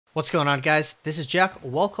What's going on, guys? This is Jack.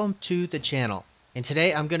 Welcome to the channel. And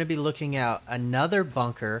today I'm going to be looking at another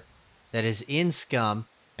bunker that is in Scum.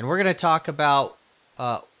 And we're going to talk about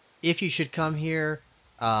if you should come here,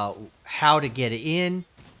 how to get in,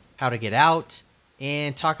 how to get out,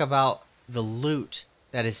 and talk about the loot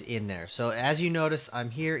that is in there. So as you notice, I'm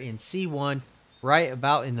here in C1, right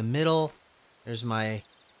about in the middle. There's my,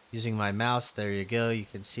 using my mouse, there you go. You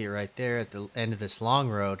can see it right there at the end of this long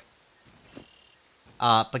road.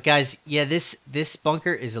 But guys, yeah, this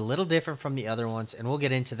bunker is a little different from the other ones, and we'll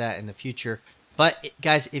get into that in the future. But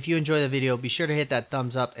guys, if you enjoy the video, be sure to hit that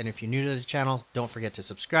thumbs up, and if you're new to the channel, don't forget to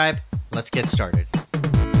subscribe. Let's get started.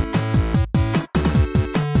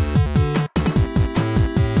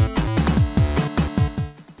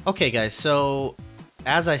 Okay guys, so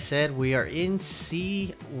as I said, we are in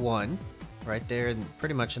C1, right there,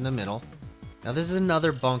 pretty much in the middle. Now this is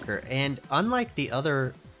another bunker, and unlike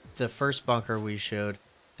the first bunker we showed,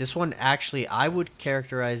 this one actually, I would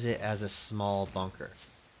characterize it as a small bunker.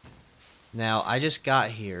 Now I just got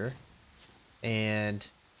here, and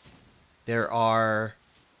there are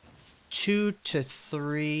 2 to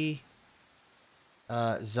 3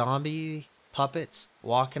 zombie puppets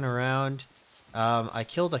walking around. I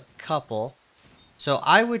killed a couple. So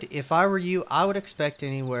I would, if I were you, I would expect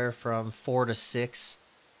anywhere from 4 to 6,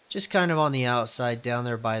 just kind of on the outside down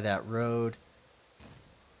there by that road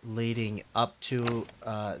leading up to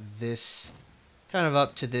this, kind of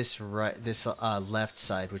up to this left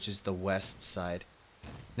side, which is the west side.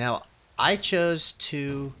 Now I chose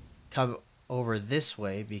to come over this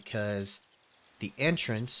way because the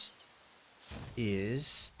entrance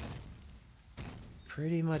is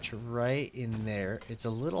pretty much right in there. It's a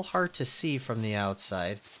little hard to see from the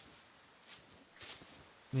outside.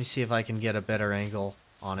 Let me see if I can get a better angle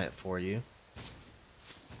on it for you.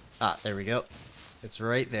 Ah, there we go. It's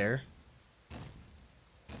right there.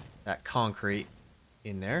 That concrete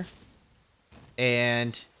in there.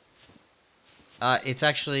 And this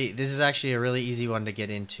is actually a really easy one to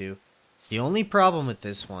get into. The only problem with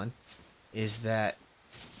this one is that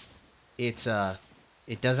it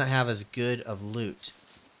doesn't have as good of loot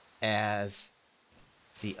as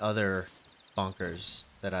the other bunkers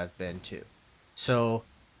that I've been to. So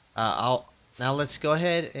now let's go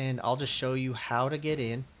ahead and I'll just show you how to get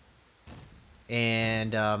in.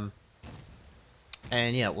 And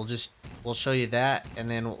yeah, we'll show you that, and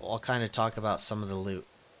then I'll kind of talk about some of the loot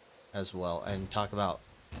as well, and talk about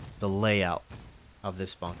the layout of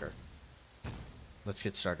this bunker. Let's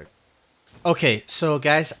get started. Okay, so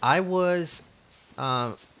guys, I was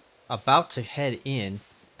about to head in,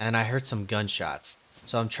 and I heard some gunshots.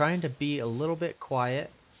 So I'm trying to be a little bit quiet,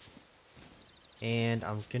 and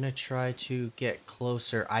I'm gonna try to get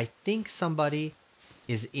closer. I think somebody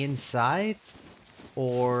is inside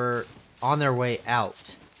or on their way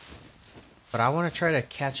out, but I want to try to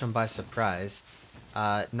catch them by surprise.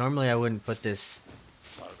 Normally I wouldn't put this.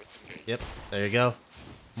 Yep, there you go,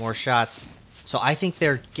 more shots. So I think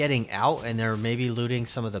they're getting out, and they're maybe looting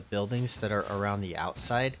some of the buildings that are around the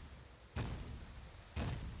outside,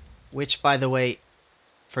 which, by the way,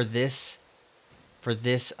 for this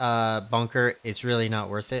bunker, it's really not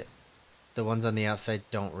worth it. The ones on the outside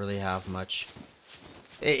don't really have much.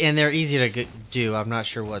 And they're easy to do. I'm not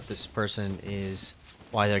sure what this person is,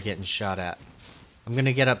 why they're getting shot at. I'm going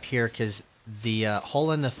to get up here because the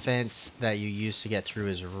hole in the fence that you use to get through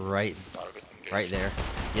is right there.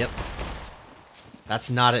 Yep.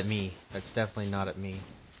 That's not at me. That's definitely not at me.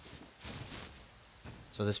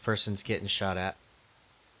 So this person's getting shot at.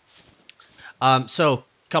 So a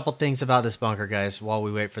couple things about this bunker, guys, while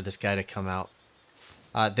we wait for this guy to come out.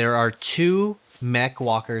 There are 2 mech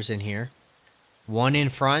walkers in here. One in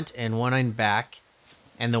front and one in back.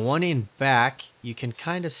 And the one in back, you can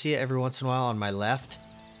kind of see it every once in a while on my left.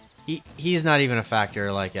 He's not even a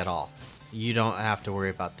factor, like, at all. You don't have to worry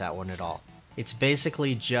about that one at all. It's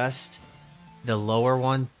basically just the lower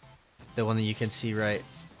one, the one that you can see right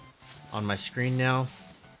on my screen now.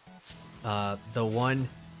 That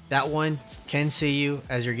one can see you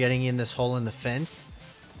as you're getting in this hole in the fence.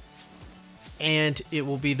 And it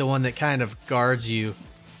will be the one that kind of guards you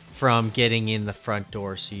from getting in the front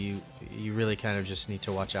door, so you really kind of just need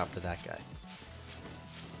to watch out for that guy.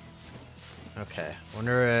 Okay,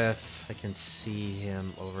 wonder if I can see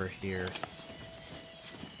him over here.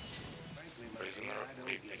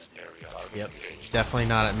 Yep, definitely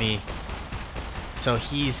not at me. So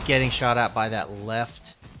he's getting shot at by that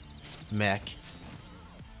left mech.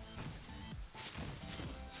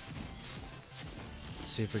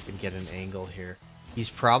 Let's see if we can get an angle here.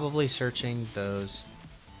 He's probably searching those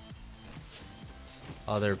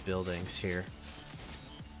other buildings here.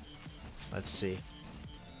 Let's see.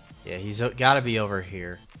 Yeah, he's got to be over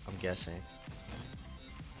here, I'm guessing.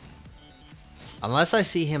 Unless I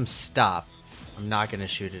see him stop, I'm not going to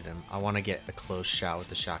shoot at him. I want to get a close shot with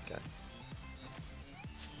the shotgun.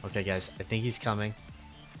 Okay, guys, I think he's coming.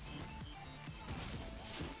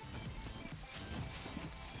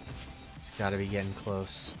 He's got to be getting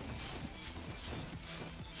close.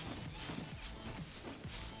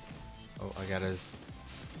 Oh, I got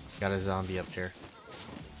a zombie up here.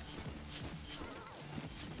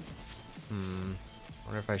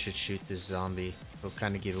 Wonder if I should shoot this zombie. It'll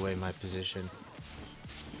kind of give away my position.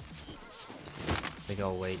 I think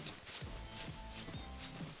I'll wait.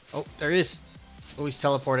 Oh, there he is. Oh, he's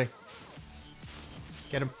teleporting.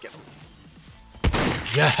 Get him, get him.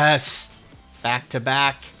 Yes! Back to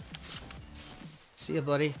back. See ya,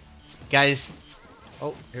 buddy. Guys.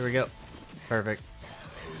 Oh, here we go. Perfect.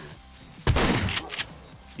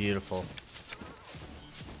 Beautiful.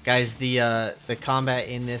 Guys, the combat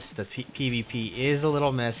in this, the PvP is a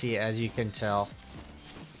little messy, as you can tell.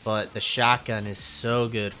 But the shotgun is so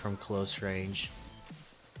good from close range.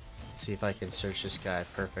 Let's see if I can search this guy.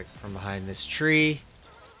 Perfect. From behind this tree.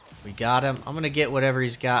 We got him. I'm going to get whatever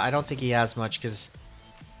he's got. I don't think he has much because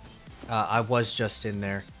I was just in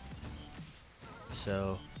there.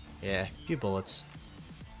 So, yeah, a few bullets.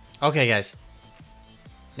 Okay, guys.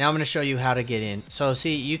 Now I'm going to show you how to get in. So,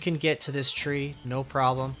 see, you can get to this tree, no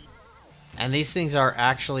problem. And these things are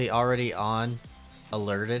actually already on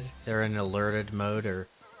alerted. They're in alerted mode, or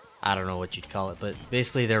I don't know what you'd call it, but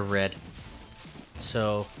basically they're red.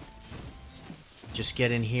 So, just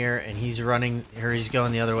get in here, and he's running, or he's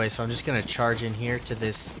going the other way. So I'm just going to charge in here to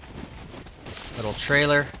this little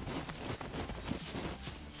trailer.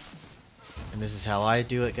 And this is how I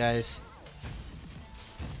do it, guys.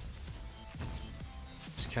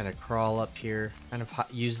 Kind of crawl up here, kind of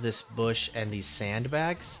use this bush and these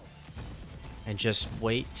sandbags, and just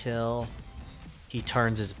wait till he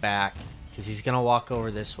turns his back, because he's gonna walk over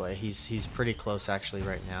this way. He's pretty close actually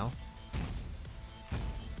right now.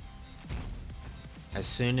 As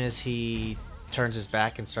soon as he turns his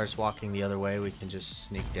back and starts walking the other way, we can just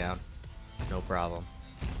sneak down, no problem.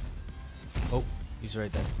 Oh, he's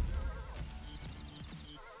right there.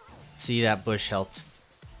 See, that bush helped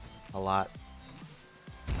a lot.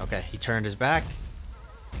 Okay, he turned his back.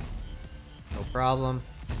 No problem.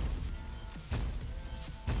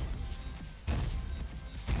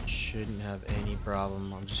 Shouldn't have any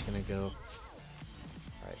problem. I'm just gonna go.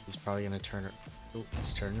 Alright, he's probably gonna turn it. Oh,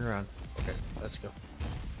 he's turning around. Okay, let's go.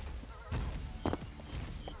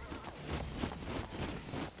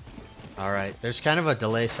 Alright, there's kind of a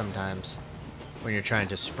delay sometimes when you're trying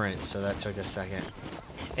to sprint, so that took a second.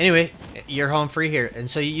 Anyway, you're home free here, and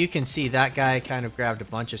so you can see that guy kind of grabbed a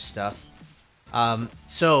bunch of stuff.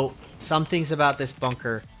 So some things about this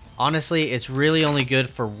bunker, honestly, it's really only good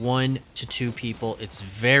for 1 to 2 people. It's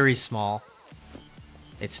very small.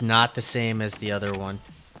 It's not the same as the other one.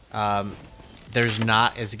 There's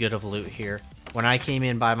not as good of loot here. When I came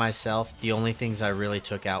in by myself, the only things I really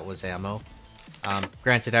took out was ammo.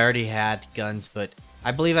 Granted, I already had guns, but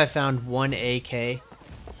I believe I found 1 AK.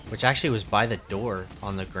 Which actually was by the door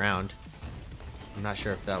on the ground. I'm not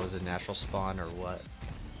sure if that was a natural spawn or what.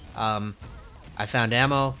 I found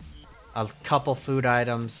ammo, a couple food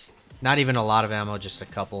items, not even a lot of ammo, just a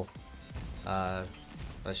couple. That's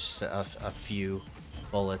just a few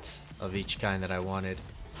bullets of each kind that I wanted.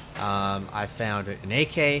 I found an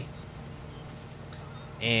AK,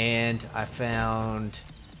 and I found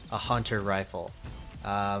a hunter rifle.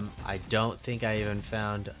 I don't think I even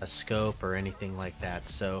found a scope or anything like that.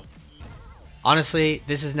 So honestly,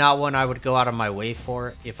 this is not one I would go out of my way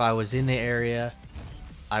for. If I was in the area,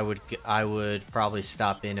 I would probably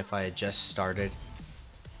stop in if I had just started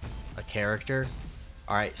a character.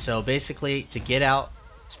 Alright, so basically to get out,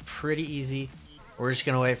 it's pretty easy. We're just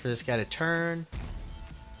gonna wait for this guy to turn,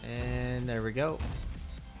 and there we go.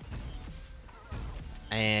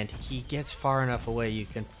 And he gets far enough away, you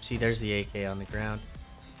can see there's the AK on the ground.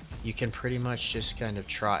 You can pretty much just kind of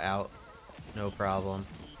trot out, no problem,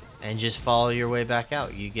 and just follow your way back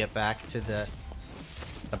out. You get back to the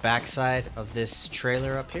backside of this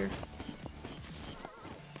trailer up here,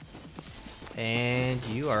 and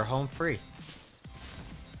you are home free.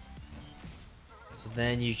 So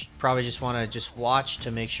then you probably just want to just watch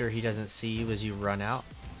to make sure he doesn't see you as you run out.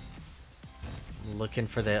 I'm looking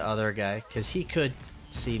for the other guy, because he could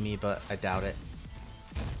see me, but I doubt it.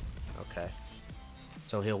 Okay.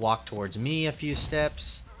 So he'll walk towards me a few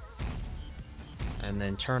steps, and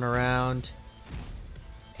then turn around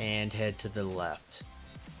and head to the left.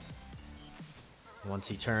 Once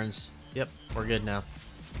he turns, yep, we're good now.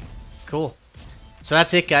 Cool. So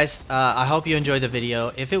that's it, guys. I hope you enjoyed the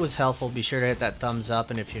video. If it was helpful, be sure to hit that thumbs up.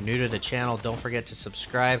 And if you're new to the channel, don't forget to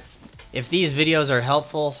subscribe. If these videos are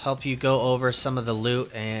helpful, help you go over some of the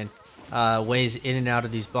loot and ways in and out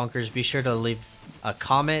of these bunkers, be sure to leave a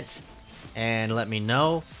comment and let me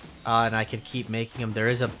know. And I can keep making them. There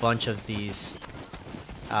is a bunch of these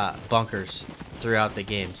bunkers throughout the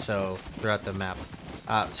game, so throughout the map.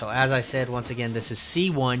 So as I said, once again, this is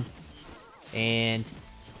C1 and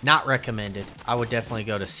not recommended. I would definitely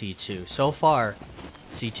go to C2. So far,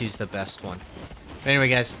 C2 is the best one. But anyway,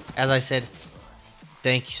 guys, as I said,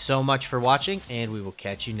 thank you so much for watching, and we will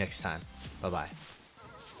catch you next time. Bye-bye.